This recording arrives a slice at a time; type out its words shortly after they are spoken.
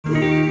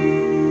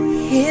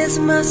Here's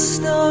my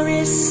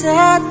story,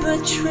 sad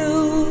but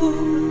true.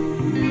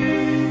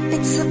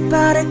 It's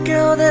about a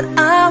girl that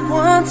I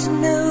once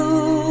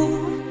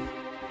knew.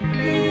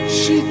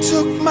 She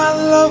took my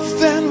love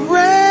then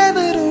ran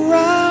it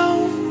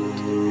around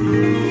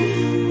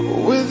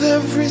with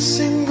every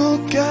single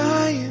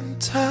guy in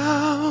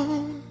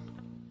town.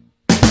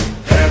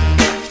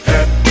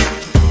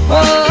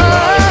 Whoa.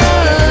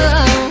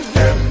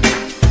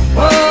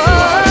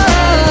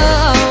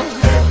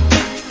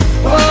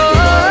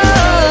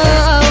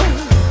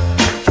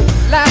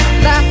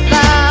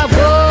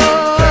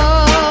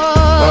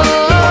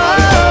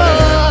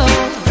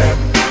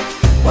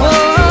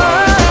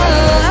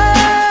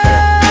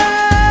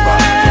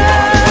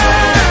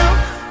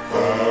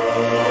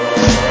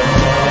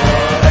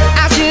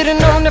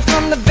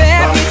 From the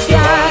very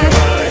start,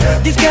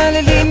 this girl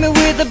will leave me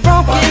with a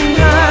broken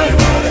heart.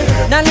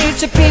 Now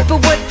listen people,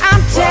 what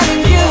I'm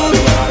telling you,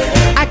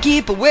 I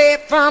keep away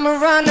from a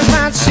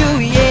runaround shoe,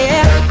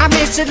 yeah. I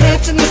miss her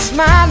lips and the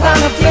smile on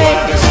her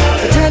face,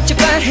 the touch of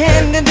her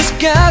hand and this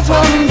girl's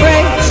warm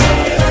embrace.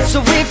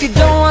 So if you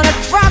don't wanna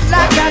cry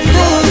like I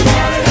do,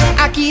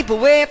 I keep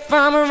away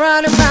from a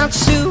runaround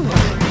shoe,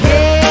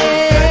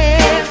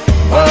 yeah.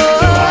 Whoa.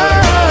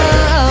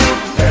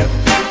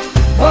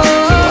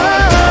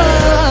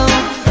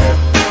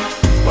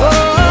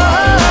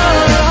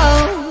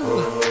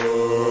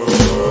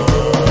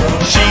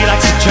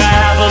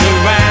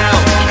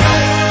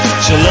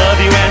 She'll love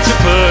you and she'll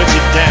put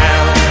you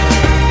down.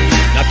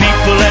 Now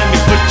people, let me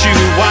put you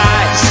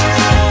wise.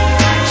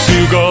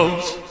 Sue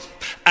goes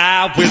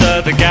out with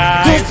other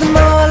guys. Here's the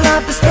moral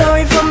of the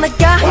story from the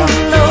guy who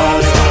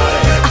knows.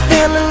 I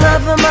fell in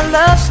love and my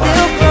love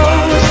still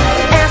grows.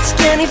 Ask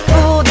any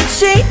fool that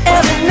she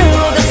ever knew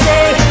to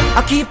say,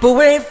 I'll keep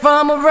away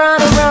from a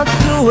runaround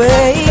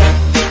two-way.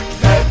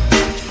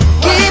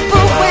 Keep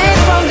away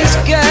from this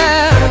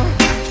girl,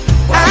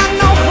 I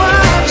know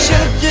what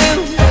she'll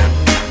do.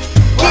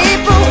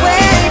 Keep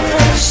away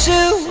from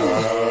Sue.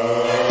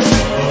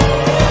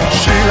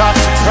 She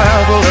loves to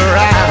travel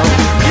around,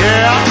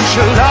 yeah.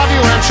 She'll love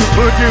you and she'll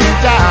put you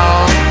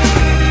down.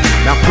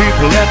 Now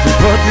people, let me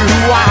put you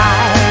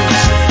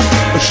wise.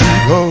 She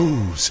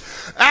goes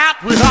out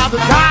with other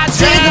guys,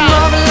 yeah. See the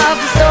moral of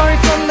the story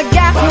from the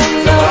guy who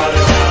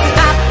knows.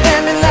 I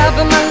fell in love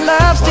and my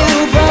love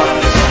still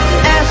grows.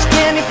 Ask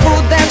any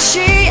fool that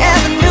she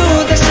ever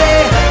knew, they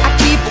say I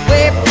keep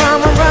away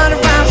from a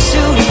runaround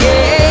Sue,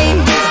 yeah.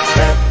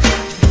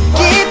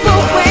 Keep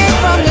away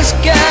from this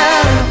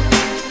girl,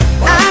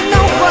 I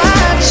know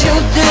what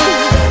you'll do.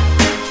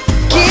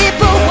 Keep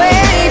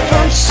away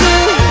from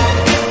Sue,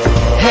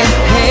 hey,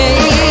 hey,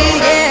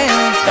 yeah.